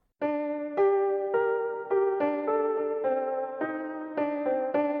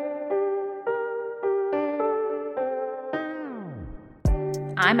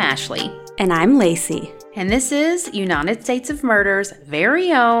I'm Ashley. And I'm Lacey. And this is United States of Murder's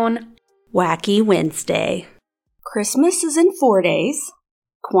very own Wacky Wednesday. Christmas is in 4 days.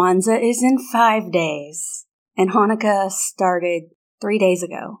 Kwanzaa is in 5 days. And Hanukkah started 3 days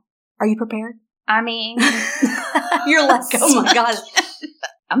ago. Are you prepared? I mean... You're like, oh my God.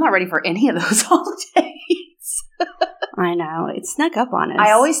 I'm not ready for any of those holidays. I know. It snuck up on us.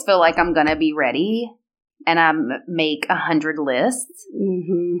 I always feel like I'm going to be ready and I make 100 lists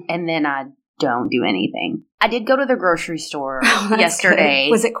and then I don't do anything. I did go to the grocery store yesterday.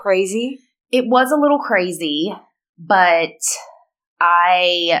 Good. Was it crazy? It was a little crazy, but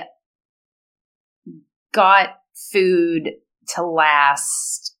I got food to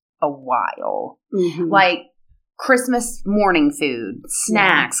last a while. Like Christmas morning food,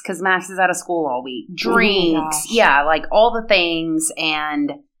 snacks, because Max is out of school all week, drinks, like all the things,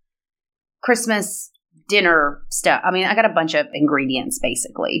 and Christmas dinner stuff. I mean, I got a bunch of ingredients,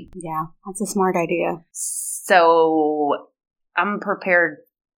 basically. Yeah, that's a smart idea. So I'm prepared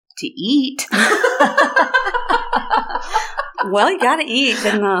to eat. Well, you gotta eat.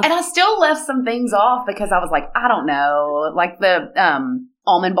 And I still left some things off because I was like, I don't know, like the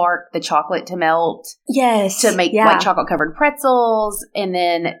almond bark, the chocolate to melt. Yes. To make like chocolate covered pretzels. And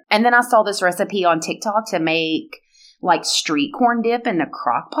then I saw this recipe on TikTok to make like street corn dip in a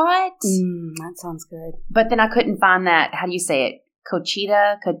crock pot. That sounds good. But then I couldn't find that, how do you say it?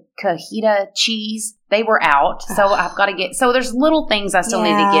 Cajita cheese. They were out. So I've got to get, so there's little things I still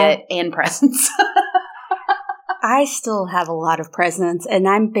need to get and presents. I still have a lot of presents, and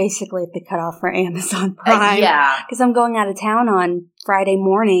I'm basically at the cutoff for Amazon Prime. Because I'm going out of town on Friday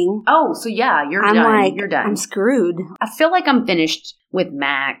morning. Oh, so you're done. You're done. I'm screwed. I feel like I'm finished with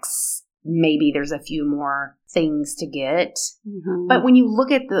Max. Maybe there's a few more things to get. But when you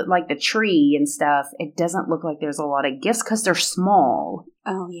look at the tree and stuff, it doesn't look like there's a lot of gifts because they're small.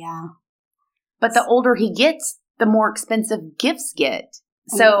 Oh, yeah. But the older he gets, the more expensive gifts get.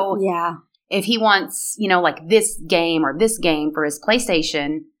 So if he wants, like this game or this game for his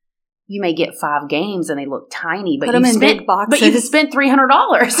PlayStation, you may get 5 games and they look tiny, but in big boxes. But you've spent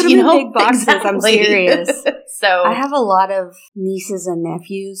 $300. Put them in big boxes. Exactly. I'm serious. So I have a lot of nieces and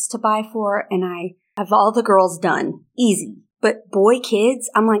nephews to buy for, and I have all the girls done. Easy. But boy kids,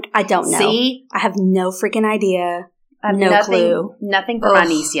 I'm like, I don't know. See? I have no freaking idea. I have no clue. Nothing for my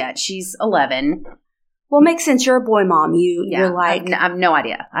niece yet. She's 11. Well, it makes sense. You're a boy mom. You're like... I have no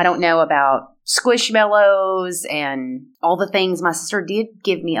idea. I don't know about Squishmallows and all the things. My sister did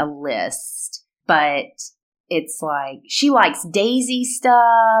give me a list, but it's like she likes Daisy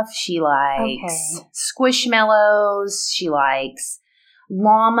stuff. She likes Squishmallows. She likes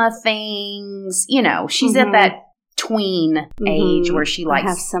llama things. She's at that tween age where she likes I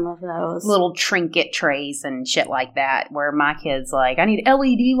have some of those little trinket trays and shit like that, where my kids like, I need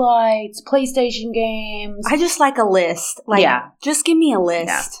LED lights, PlayStation games. I just like a list. Just give me a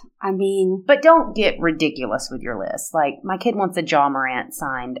list. I mean, but don't get ridiculous with your list. Like my kid wants a Ja Morant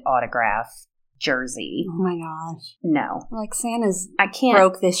signed autograph jersey. Oh my gosh. No. Like Santa's I can't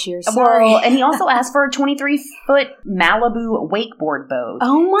broke this year. Sorry. Well, and he also asked for a 23-foot Malibu wakeboard boat.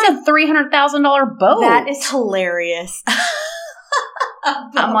 Oh my. It's a $300,000 boat. That is hilarious.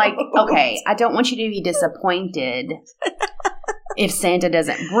 I'm like, okay, I don't want you to be disappointed if Santa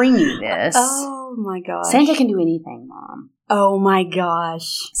doesn't bring you this. Oh my gosh. Santa can do anything, Mom. Oh my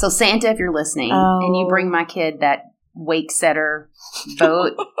gosh. So Santa, if you're listening and you bring my kid that wake setter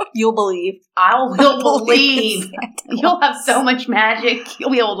boat, you'll believe. You'll believe. You'll have so much magic. You'll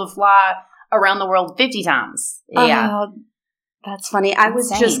be able to fly around the world 50 times. Yeah. That's funny. I was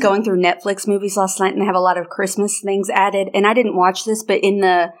just going through Netflix movies last night, and they have a lot of Christmas things added. And I didn't watch this, but in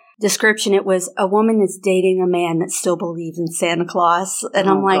the description, it was a woman is dating a man that still believes in Santa Claus. And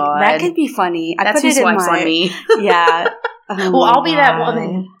I'm like, God. That could be funny. That's who swipes on me. Yeah. Well, I'll be that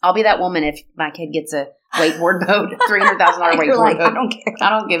woman. I'll be that woman if my kid gets a wakeboard boat, $300,000 wakeboard boat. I don't care. I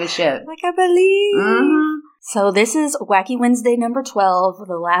don't give a shit. Like, I believe. So this is Wacky Wednesday number 12,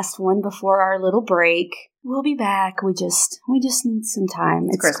 the last one before our little break. We'll be back. We just need some time.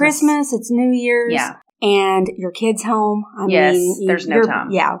 It's Christmas. It's New Year's. Yeah. And your kid's home. I mean, there's no time.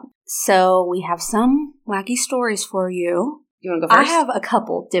 Yeah. So we have some wacky stories for you. You want to go first? I have a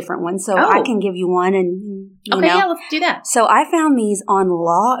couple different ones, so I can give you one and you know. Yeah, let's do that. So I found these on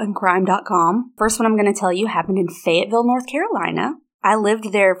lawandcrime.com. First one I'm going to tell you happened in Fayetteville, North Carolina. I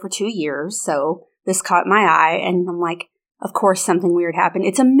lived there for 2 years, so this caught my eye, and I'm like, of course something weird happened.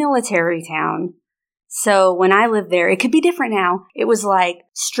 It's a military town. So when I lived there, it could be different now. It was like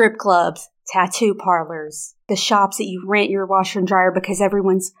strip clubs, tattoo parlors, the shops that you rent your washer and dryer because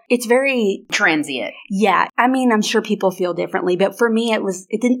it's very transient. Yeah. I mean, I'm sure people feel differently, but for me,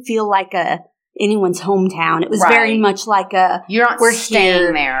 it didn't feel like anyone's hometown. It was very much like we're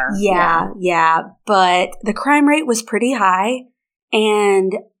staying there. Yeah. But the crime rate was pretty high.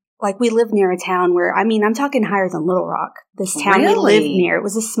 And like we live near a town where, I mean, I'm talking higher than Little Rock. This town we lived near, it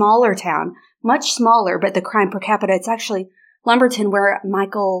was a smaller town, much smaller, but the crime per capita, it's actually Lumberton, where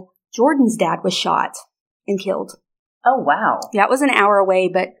Michael Jordan's dad was shot and killed. Oh, wow. Yeah, it was an hour away,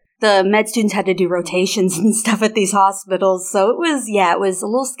 but the med students had to do rotations and stuff at these hospitals. So it was a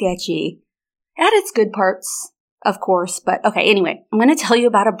little sketchy. It had its good parts, of course. But okay, anyway, I'm going to tell you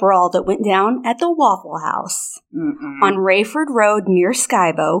about a brawl that went down at the Waffle House on Rayford Road near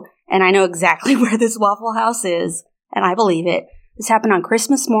Skybo. And I know exactly where this Waffle House is, and I believe it. This happened on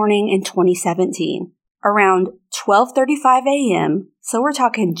Christmas morning in 2017. Around 12:35 a.m., so we're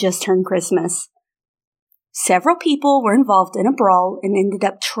talking just turned Christmas. Several people were involved in a brawl and ended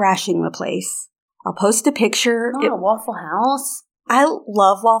up trashing the place. I'll post a picture. A Waffle House? I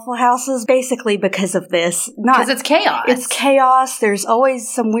love Waffle Houses basically because of this. Because it's chaos. It's chaos. There's always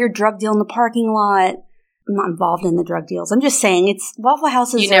some weird drug deal in the parking lot. I'm not involved in the drug deals. I'm just saying it's Waffle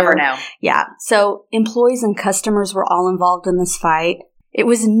Houses. You never know. Yeah. So employees and customers were all involved in this fight. It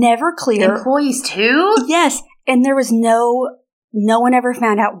was never clear. Employees too? Yes. And there was no one ever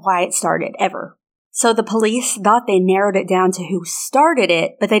found out why it started, ever. So the police thought they narrowed it down to who started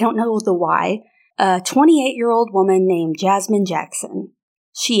it, but they don't know the why. A 28-year-old woman named Jasmine Jackson.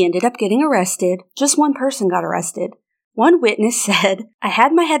 She ended up getting arrested. Just one person got arrested. One witness said, I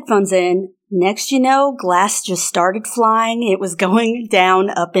had my headphones in. Next you know, glass just started flying. It was going down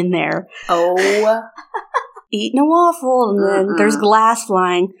up in there. Oh. Eating a waffle, and then there's glass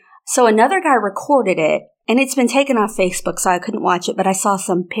flying. So another guy recorded it, and it's been taken off Facebook, so I couldn't watch it, but I saw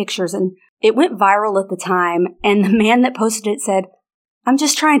some pictures, and it went viral at the time, and the man that posted it said, I'm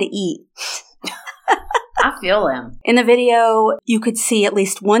just trying to eat. I feel him. In the video, you could see at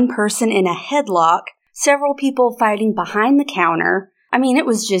least one person in a headlock, several people fighting behind the counter. I mean, it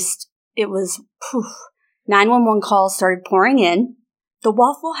was 911 calls started pouring in. The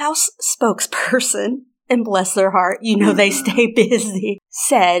Waffle House spokesperson, and bless their heart, you know they stay busy,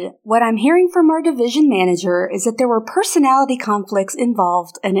 said, what I'm hearing from our division manager is that there were personality conflicts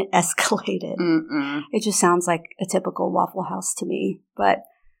involved and it escalated. It just sounds like a typical Waffle House to me. But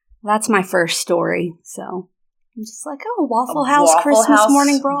that's my first story. So I'm just like, oh, Waffle House Christmas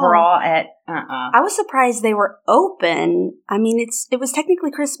morning brawl. I was surprised they were open. I mean, it was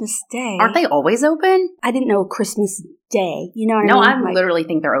technically Christmas Day. Aren't they always open? I didn't know Christmas Day. You know what I mean? No, I literally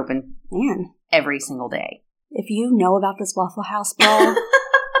think they're open. Man. Every single day. If you know about this Waffle House brawl,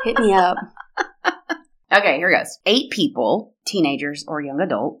 hit me up. Okay, here goes. 8 people, teenagers or young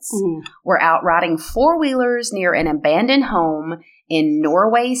adults, were out riding 4-wheelers near an abandoned home in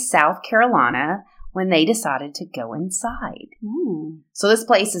Norway, South Carolina, when they decided to go inside. So this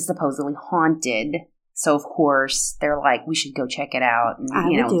place is supposedly haunted. So, of course, they're like, we should go check it out. And, I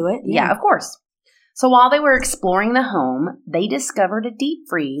would do it. Yeah, of course. So while they were exploring the home, they discovered a deep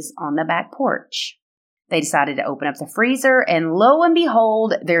freeze on the back porch. They decided to open up the freezer, and lo and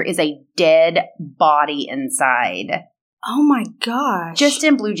behold, there is a dead body inside. Oh my gosh. Just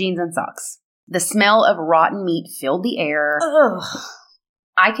in blue jeans and socks. The smell of rotten meat filled the air. Ugh.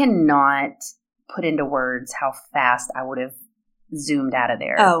 I cannot put into words how fast I would have zoomed out of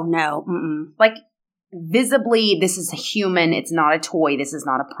there. Oh, no. Mm-mm. Like, visibly, this is a human. It's not a toy. This is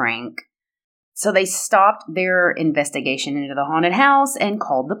not a prank. So they stopped their investigation into the haunted house and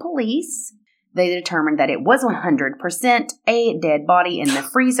called the police. They determined that it was 100% a dead body in the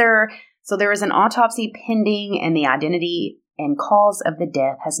freezer. So there is an autopsy pending, and the identity and cause of the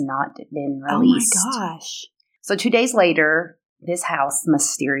death has not been released. Oh my gosh. So 2 days later, this house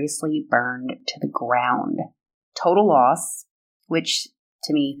mysteriously burned to the ground. Total loss, which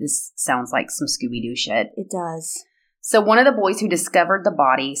to me, this sounds like some Scooby-Doo shit. It does. So one of the boys who discovered the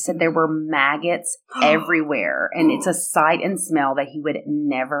body said there were maggots everywhere, and it's a sight and smell that he would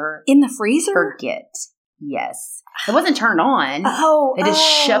never in the freezer forget. Yes. It wasn't turned on. They just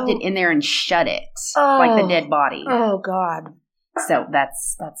shoved it in there and shut it like the dead body. Oh, God. So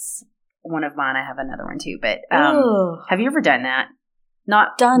that's one of mine. I have another one too. But have you ever done that?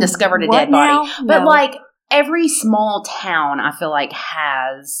 Not discovered a dead body, but like every small town, I feel like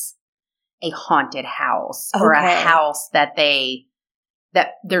has a haunted house or a house that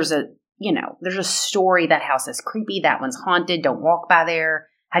there's a story. That house is creepy. That one's haunted. Don't walk by there.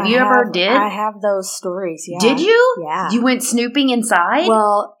 Have you ever did? I have those stories, yeah. Did you? Yeah. You went snooping inside?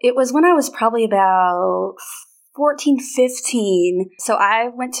 Well, it was when I was probably about 14, 15. So I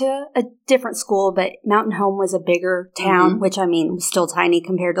went to a different school, but Mountain Home was a bigger town, which I mean was still tiny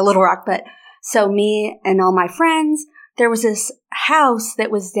compared to Little Rock. But so me and all my friends, there was this house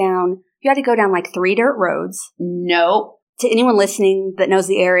that was down. You had to go down like 3 dirt roads. Nope. To anyone listening that knows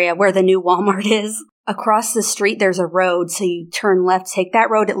the area where the new Walmart is, across the street there's a road. So you turn left, take that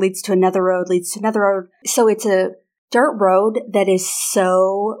road. It leads to another road, leads to another road. So it's a dirt road that is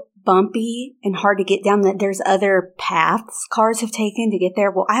so bumpy and hard to get down that there's other paths cars have taken to get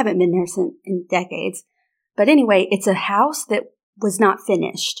there. Well, I haven't been there in decades. But anyway, it's a house that was not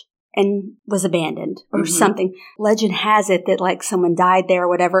finished and was abandoned or something. Legend has it that like someone died there or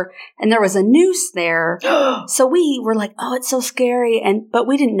whatever, and there was a noose there. So we were like, oh, it's so scary. But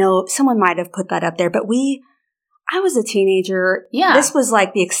we didn't know someone might have put that up there. But I was a teenager. Yeah. This was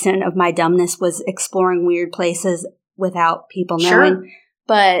like the extent of my dumbness, was exploring weird places without people knowing. Sure.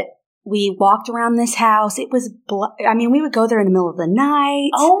 But we walked around this house. It was, we would go there in the middle of the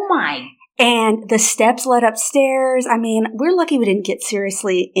night. Oh my. And the steps led upstairs. I mean, we're lucky we didn't get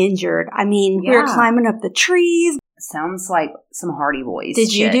seriously injured. I mean, we were climbing up the trees. Sounds like some Hardy Boys.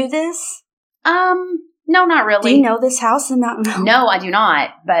 Did you do this? No, not really. Do you know this house in Mountain Home? No, I do not.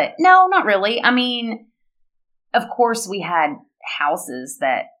 But no, not really. I mean, of course we had houses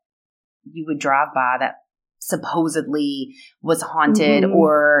that you would drive by that supposedly was haunted,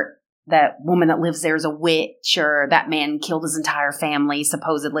 or that woman that lives there is a witch, or that man killed his entire family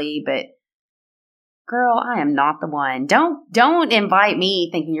supposedly. But girl, I am not the one. Don't invite me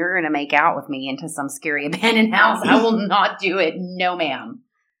thinking you're going to make out with me into some scary abandoned house. I will not do it. No, ma'am.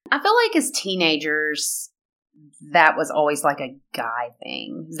 I feel like as teenagers, that was always like a guy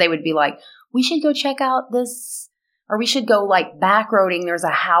thing. They would be like, we should go check out this, or we should go like back roading. There's a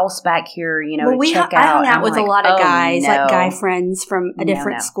house back here, to check out. I hung out with a lot of guys, no. like guy friends from a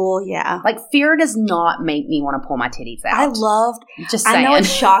different school. Yeah. Like fear does not make me want to pull my titties out. I loved, just saying. I know it's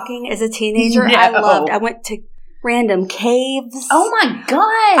shocking as a teenager. No. I went to random caves. Oh my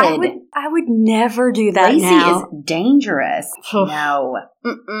God. I would never do that Lacey now. is dangerous. No.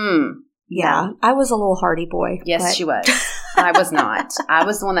 Mm-mm. Yeah. No. I was a little hardy boy. Yes, she was. I was not. I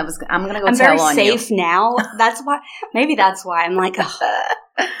was the one that was, I'm going to go tell very on you. safe now. Maybe that's why I'm like,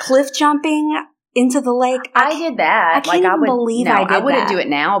 cliff jumping into the lake. I did that. I can't even believe I did that. I wouldn't do it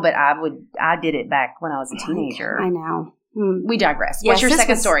now, but I did it back when I was a teenager. I know. We digress. Yes, What's your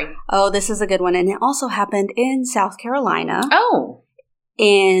second story? Oh, this is a good one. And it also happened in South Carolina. Oh.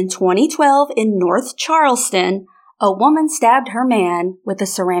 In 2012, in North Charleston, a woman stabbed her man with a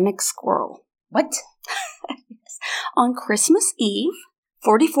ceramic squirrel. What? On Christmas Eve,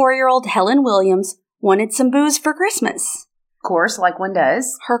 44-year-old Helen Williams wanted some booze for Christmas. Of course, like one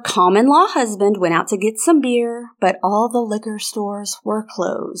does. Her common-law husband went out to get some beer, but all the liquor stores were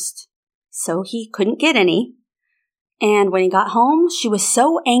closed, so he couldn't get any. And when he got home, she was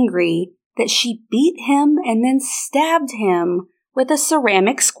so angry that she beat him and then stabbed him with a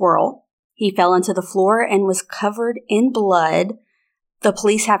ceramic squirrel. He fell into the floor and was covered in blood. The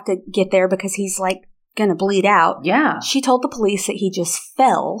police have to get there because he's like going to bleed out. Yeah. She told the police that he just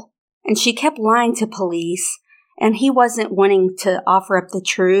fell, and she kept lying to police, and he wasn't wanting to offer up the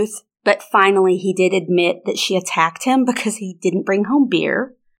truth, but finally he did admit that she attacked him because he didn't bring home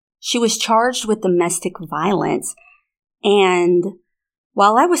beer. She was charged with domestic violence, and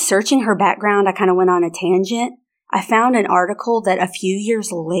while I was searching her background, I kind of went on a tangent. I found an article that a few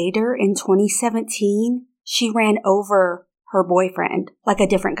years later, in 2017, she ran over her boyfriend, like a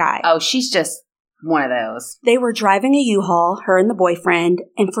different guy. Oh, she's just one of those. They were driving a U-Haul, her and the boyfriend,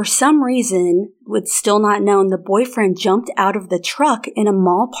 and for some reason, with still not known, the boyfriend jumped out of the truck in a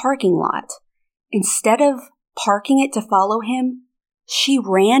mall parking lot. Instead of parking it to follow him, she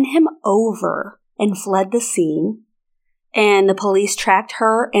ran him over and fled the scene. And the police tracked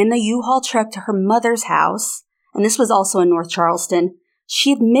her and the U-Haul truck to her mother's house. And this was also in North Charleston.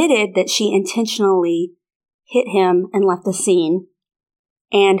 She admitted that she intentionally hit him and left the scene.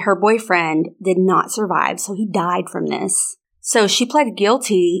 And her boyfriend did not survive, so he died from this. So she pled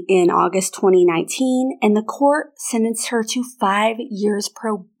guilty in August 2019, and the court sentenced her to 5 years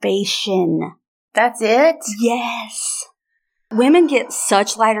probation. That's it? Yes. Women get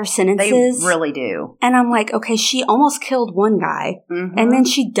such lighter sentences. They really do. And I'm like, okay, she almost killed one guy, and then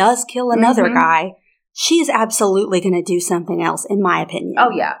she does kill another guy. She's absolutely going to do something else, in my opinion.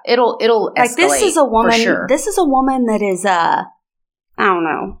 Oh yeah, it'll escalate. Like this is a woman. For sure. This is a woman that is I don't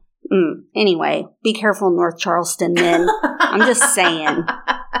know. Anyway, be careful, North Charleston men. I'm just saying.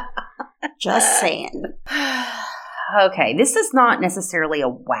 Just saying. Okay, this is not necessarily a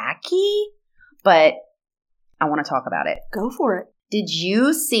wacky, but I want to talk about it. Go for it. Did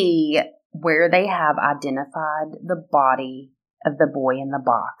you see where they have identified the body of the boy in the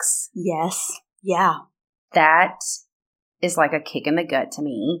box. Yes. Yeah. That is like a kick in the gut to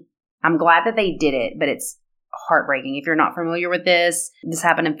me. I'm glad that they did it, but it's heartbreaking. If you're not familiar with this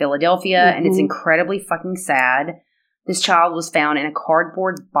happened in Philadelphia, and it's incredibly fucking sad. This child was found in a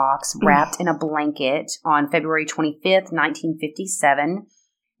cardboard box wrapped in a blanket on February 25th, 1957,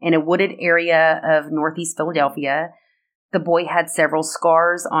 in a wooded area of northeast Philadelphia. The boy had several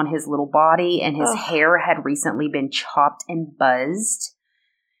scars on his little body, and his hair had recently been chopped and buzzed.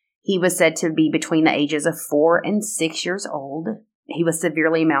 He was said to be between the ages of 4 and 6 years old. He was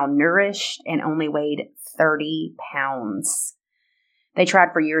severely malnourished and only weighed 30 pounds. They tried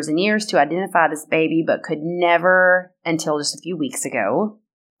for years and years to identify this baby, but could never until just a few weeks ago.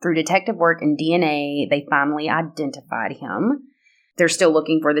 Through detective work and DNA, they finally identified him. They're still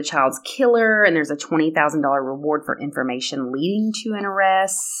looking for the child's killer, and there's a $20,000 reward for information leading to an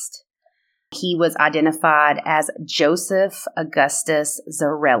arrest. He was identified as Joseph Augustus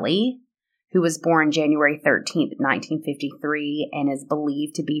Zarelli, who was born January 13th, 1953, and is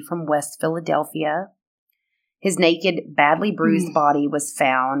believed to be from West Philadelphia. His naked, badly bruised body was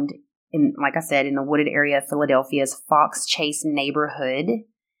found in, like I said, in the wooded area of Philadelphia's Fox Chase neighborhood.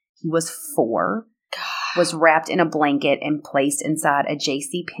 He was 4, was wrapped in a blanket and placed inside a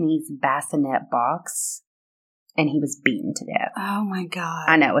JCPenney's bassinet box, and he was beaten to death. Oh my God.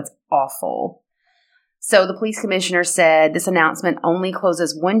 I know, it's awful. So the police commissioner said this announcement only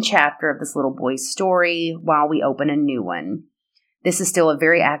closes one chapter of this little boy's story while we open a new one. This is still a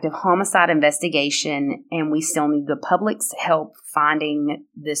very active homicide investigation, and we still need the public's help finding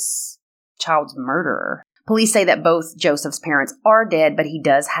this child's murderer. Police say that both Joseph's parents are dead, but he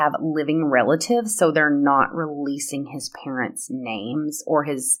does have living relatives, so they're not releasing his parents' names or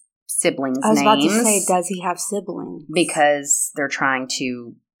his siblings' names. I was about to say, does he have siblings? Because they're trying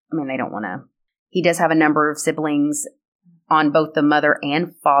to, they don't want to. He does have a number of siblings on both the mother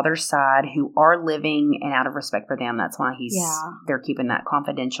and father side who are living, and out of respect for them, that's why they're keeping that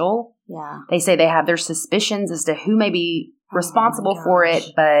confidential. Yeah. They say they have their suspicions as to who may be responsible for it,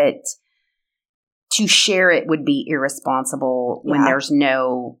 but to share it would be irresponsible when there's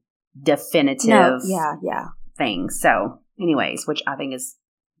no definitive thing. So, anyways, which I think is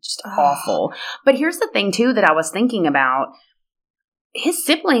just awful. But here's the thing, too, that I was thinking about. His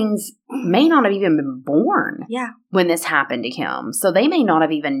siblings may not have even been born when this happened to him. So they may not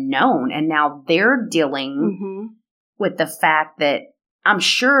have even known. And now they're dealing with the fact that I'm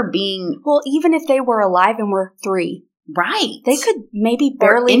sure being... Well, even if they were alive and were 3. Right. They could maybe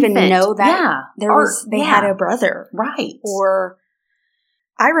barely even know that they had a brother. Right. Or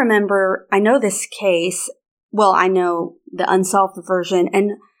I remember, I know this case, well, I know the unsolved version.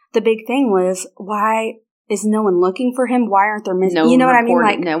 And the big thing was, why... Is no one looking for him? Why aren't there missing? You know what I mean?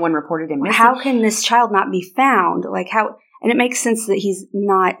 Like, no one reported him missing. How can this child not be found? Like how? And it makes sense that he's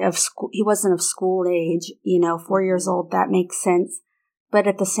not of school. He wasn't of school age. 4 years old. That makes sense. But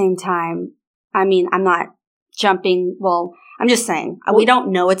at the same time, I'm not jumping. Well, I'm just saying we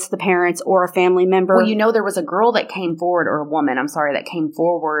don't know it's the parents or a family member. Well, there was a girl that came forward, or a woman. I'm sorry, that came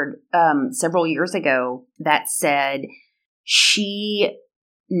forward several years ago that said she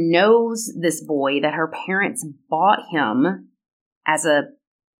knows this boy, that her parents bought him as a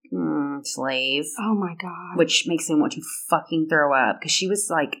slave. Oh my God. Which makes me want to fucking throw up, because she was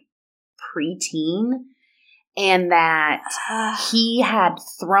like preteen, and that he had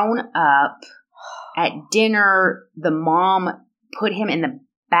thrown up at dinner. The mom put him in the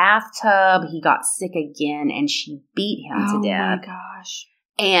bathtub. He got sick again, and she beat him to death. Oh my gosh.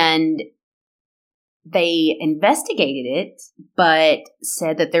 And they investigated it, but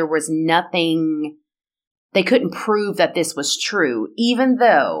said that there was nothing, they couldn't prove that this was true, even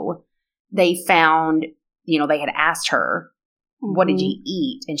though they found, they had asked her, what did you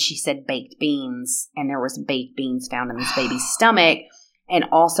eat? And she said baked beans, and there was baked beans found in this baby's stomach, and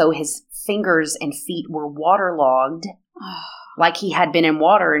also his fingers and feet were waterlogged, like he had been in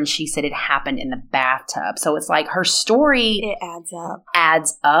water, and she said it happened in the bathtub. So it's like her story... It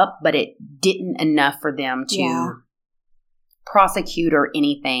adds up. But it didn't enough for them to prosecute or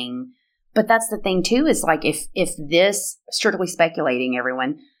anything. But that's the thing, too, is like if this, strictly speculating,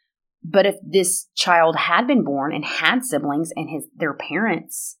 everyone, but if this child had been born and had siblings and their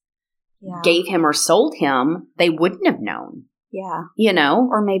parents gave him or sold him, they wouldn't have known. Yeah.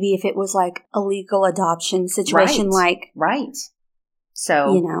 Or maybe if it was like a legal adoption situation, Right.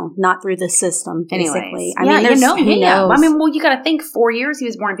 So, not through the system, basically. Anyways. I mean, there's, who knows? I mean, well, you got to think 4 years he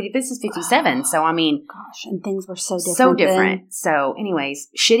was born. This is 57. So, I mean. Gosh, and things were so different. So different. Then. So, anyways,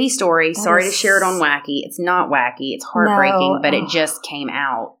 shitty story. Sorry to share it on Wacky. It's not wacky. It's heartbreaking, but it just came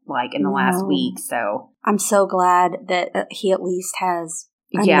out like in the last week. So. I'm so glad that he at least has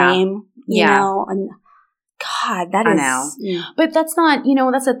a name, you know, and God, that is. I know. But that's not,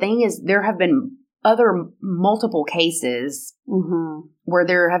 that's the thing is there have been other multiple cases where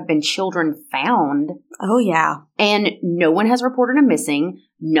there have been children found. Oh, yeah. And no one has reported them missing.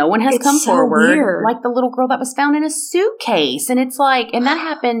 No one has come forward. Weird. Like the little girl that was found in a suitcase. And it's like, and that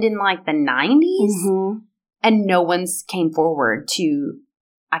happened in like the 90s. And no one's came forward to,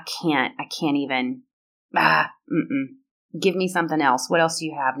 I can't even, give me something else. What else do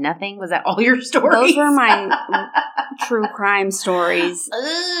you have? Nothing? Was that all your stories? Those were my true crime stories.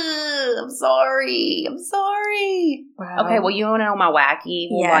 I'm sorry. Wow. Okay, well, you want to know my wacky?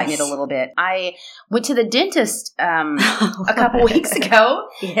 We'll lighten it a little bit. I went to the dentist a couple weeks ago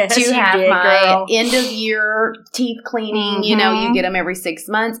to have my end of year teeth cleaning. You get them every 6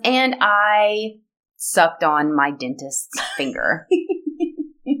 months. And I sucked on my dentist's finger.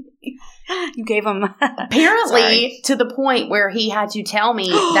 You gave him apparently to the point where he had to tell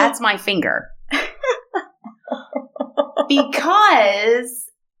me that's my finger. Because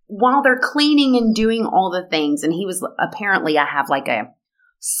while they're cleaning and doing all the things, and he was apparently I have like a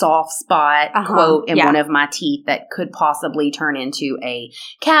soft spot quote in one of my teeth that could possibly turn into a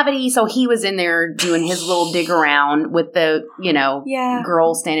cavity. So he was in there doing his little dig around with the,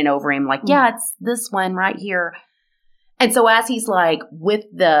 girl standing over him like, it's this one right here. And so as he's like with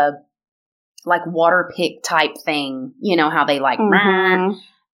the like water pick type thing, how they like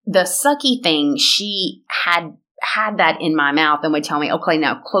the sucky thing, she had that in my mouth and would tell me, okay,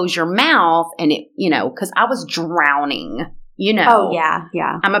 now close your mouth. And it, because I was drowning, Oh,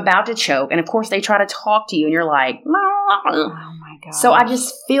 yeah. I'm about to choke. And of course they try to talk to you and you're like, oh my God. So I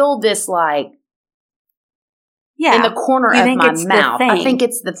just feel this like, in the corner of my mouth. I think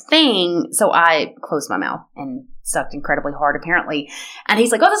it's the thing. So I closed my mouth and sucked incredibly hard, apparently. And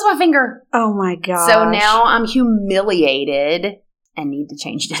he's like, oh, that's my finger. Oh, my God. So now I'm humiliated and need to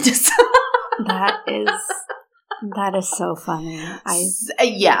change dentists. That is so funny.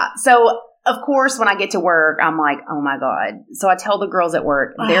 So, of course, when I get to work, I'm like, oh, my God. So I tell the girls at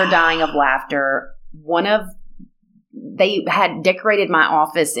work, they're dying of laughter. They had decorated my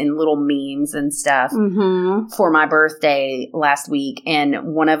office in little memes and stuff for my birthday last week.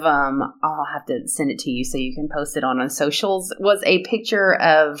 And one of them, I'll have to send it to you so you can post it on socials, was a picture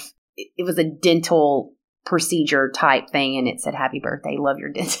of, it was a dental procedure type thing. And it said, happy birthday, love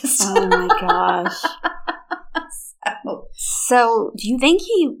your dentist. Oh my gosh. So do you think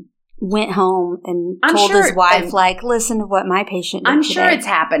he went home and told his wife, like, listen to what my patient did today? Sure it's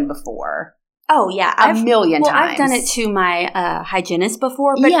happened before. Oh, yeah. A million times. I've done it to my hygienist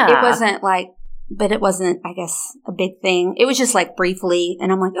before, but it wasn't I guess, a big thing. It was just like briefly,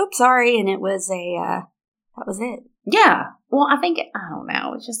 and I'm like, oops, sorry. And it was that was it. Yeah. Well, I don't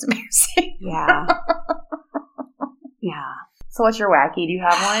know. It's just embarrassing. Yeah. Yeah. So what's your wacky? Do you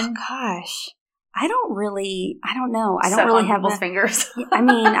have one? Gosh. I don't know. I don't Suck really on have people's fingers. I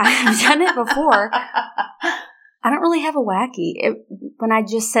mean, I've done it before. I don't really have a wacky. When I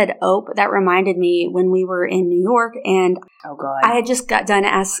just said "ope," that reminded me when we were in New York, and oh God, I had just got done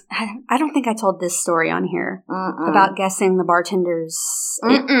I don't think I told this story on here about guessing the bartenders.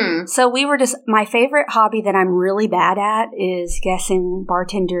 So we were my favorite hobby that I'm really bad at is guessing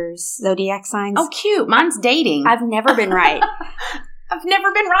bartenders' zodiac signs. Oh, cute. Mine's dating. I've never been right. I've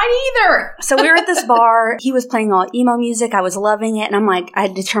never been right either. So we were at this bar. He was playing all emo music. I was loving it, and I'm like,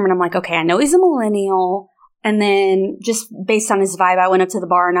 okay, I know he's a millennial. And then just based on his vibe, I went up to the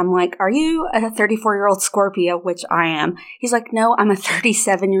bar and I'm like, are you a 34-year-old Scorpio? Which I am. He's like, no, I'm a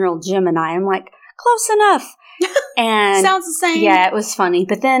 37-year-old Gemini. I'm like, close enough. And sounds the same. Yeah, it was funny.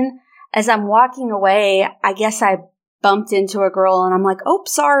 But then as I'm walking away, I guess I bumped into a girl and I'm like, oh,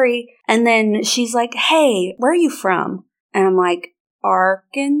 sorry. And then she's like, hey, where are you from? And I'm like,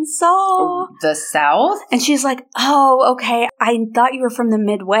 Arkansas. The South? And she's like, oh, okay. I thought you were from the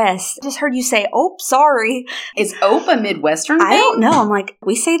Midwest. I just heard you say, oh, sorry. Is ope a Midwestern thing? I don't know. I'm like,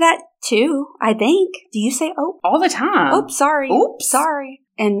 we say that too, I think. Do you say ope? All the time. Oops, sorry. Oops. Sorry.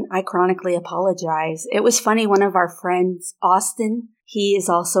 And I chronically apologize. It was funny. One of our friends, Austin, he is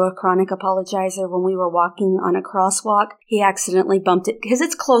also a chronic apologizer. When we were walking on a crosswalk, he accidentally bumped it because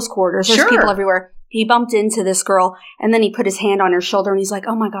it's close quarters. There's people everywhere. He bumped into this girl, and then he put his hand on her shoulder, and he's like,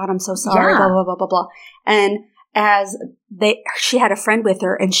 oh, my God, I'm so sorry, blah, blah, blah, blah, blah. And as she had a friend with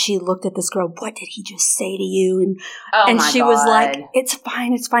her, and she looked at this girl. What did he just say to you? And she was like, "It's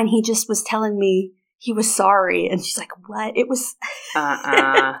fine, it's fine. He just was telling me he was sorry." And she's like, "What?" It was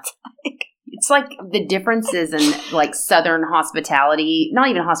It's like the differences in like Southern hospitality, not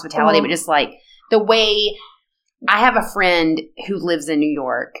even hospitality, but just like the way. I have a friend who lives in New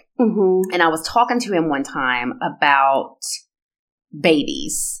York, and I was talking to him one time about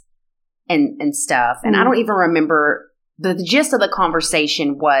babies and stuff. And I don't even remember, the gist of the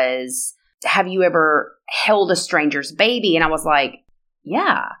conversation was, have you ever held a stranger's baby? And I was like,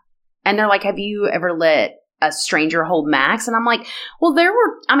 yeah. And they're like, have you ever let a stranger hold Max? And I'm like, well,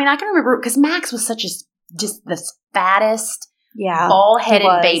 I can remember, because Max was just the fattest,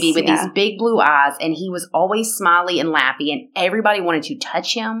 bald-headed baby with these big blue eyes, and he was always smiley and laughy, and everybody wanted to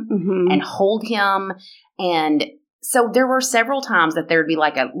touch him and hold him. And so there were several times that there'd be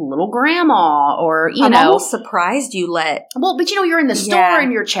like a little grandma, or I'm almost surprised you let. Well, but you're in the store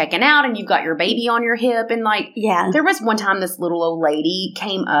and you're checking out, and you've got your baby on your hip, and like there was one time this little old lady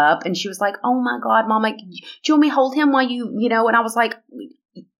came up, and she was like, "Oh my God, Mom, like, do you want me to hold him while you?" And I was like.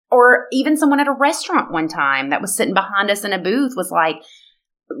 Or even someone at a restaurant one time that was sitting behind us in a booth was like,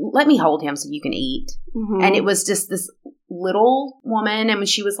 let me hold him so you can eat. And it was just this little woman. And when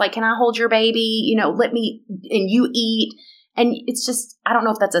she was like, can I hold your baby? Let me, and you eat. And it's just, I don't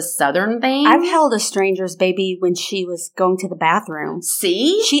know if that's a Southern thing. I've held a stranger's baby when she was going to the bathroom.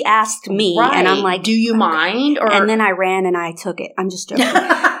 See? She asked me, and I'm like, do you mind? And then I ran and I took it. I'm just joking.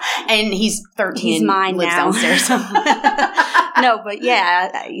 And he's 13. He's mine lives now. Downstairs. No, but yeah.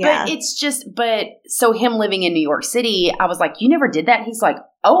 But it's just, so him living in New York City, I was like, you never did that? And he's like,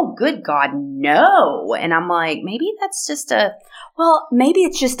 oh, good God, no. And I'm like, maybe that's just maybe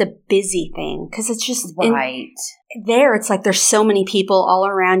it's just a busy thing, because it's just right. It's like there's so many people all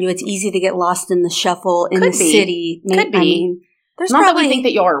around you. It's easy to get lost in the shuffle in the city. Could be. I mean, there's not that we think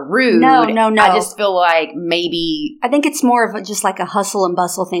that you're rude. No. I just feel like maybe. I think it's more of just like a hustle and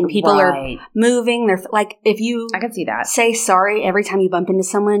bustle thing. People are moving. They're like, if you I can see that. Say sorry every time you bump into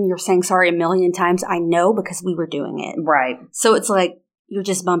someone, you're saying sorry a million times. I know, because we were doing it. Right. So it's like you're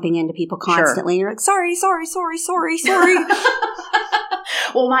just bumping into people constantly. And you're like, sorry.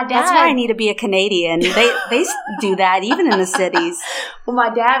 Well, my dad. That's why I need to be a Canadian. They do that even in the cities. Well,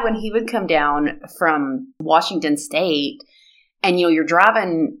 my dad, when he would come down from Washington State, and you're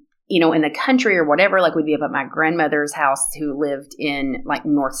driving, in the country or whatever, like we'd be up at my grandmother's house, who lived in like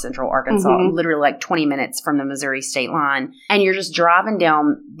north central Arkansas, literally like 20 minutes from the Missouri state line. And you're just driving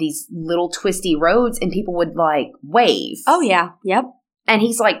down these little twisty roads, and people would like wave. Oh, yeah. Yep. And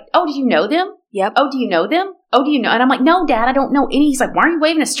he's like, oh, do you know them? Yep. Oh, do you know them? Oh, do you know? And I'm like, no, Dad, I don't know any. He's like, why are you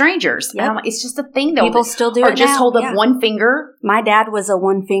waving to strangers? Yep. And I'm like, it's just a thing, though. People still do it Or just now. hold up one finger. My dad was a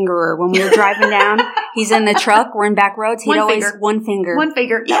one-fingerer. When we were driving down, he's in the truck, we're in back roads, he'd always one finger. One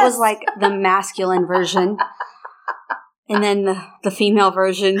finger, That was like the masculine version. And then the female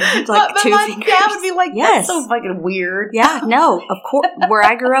version, like but two my fingers. dad would be like, that's so fucking weird. Yeah, no, of course. Where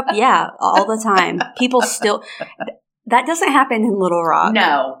I grew up, all the time. People still... That doesn't happen in Little Rock.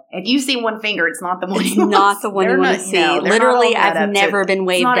 No. If you see one finger, it's not the one you want to see. No, literally, I've never been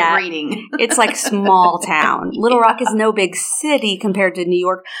waved at. It's not a greeting. It's like small town. Little Rock is no big city compared to New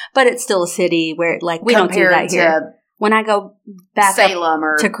York, but it's still a city where we don't do that here. When I go back Salem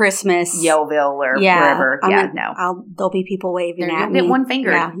or to Christmas, Yellville or wherever, there'll be people waving at me. You'll get one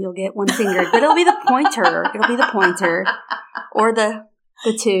finger. Yeah, you'll get one finger, but it'll be the pointer. Or the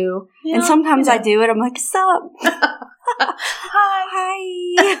two. Yeah, and sometimes I do it. I'm like, sup?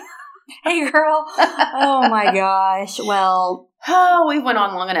 Hi. Hey, girl. Oh, my gosh. Well. Oh, we went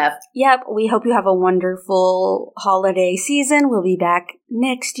on long enough. Yep. We hope you have a wonderful holiday season. We'll be back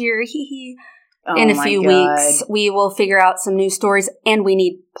next year. In a few weeks. We will figure out some new stories, and we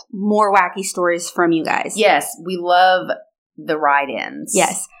need more wacky stories from you guys. Yes. We love the write-ins.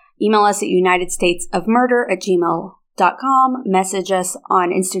 Yes. Email us at unitedstatesofmurder@gmail.com. Message us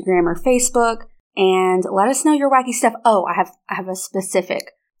on Instagram or Facebook. And let us know your wacky stuff. Oh, I have a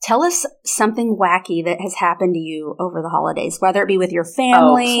specific. Tell us something wacky that has happened to you over the holidays, whether it be with your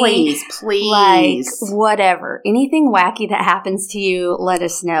family. Oh, please. Like, whatever. Anything wacky that happens to you, let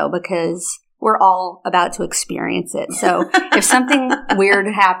us know, because we're all about to experience it. So if something weird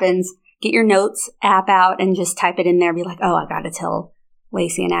happens, get your notes app out and just type it in there. Be like, oh, I got to tell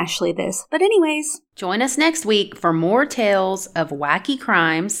Lacey and Ashley this. But anyways, join us next week for more tales of wacky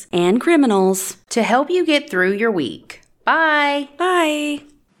crimes and criminals to help you get through your week. Bye. Bye.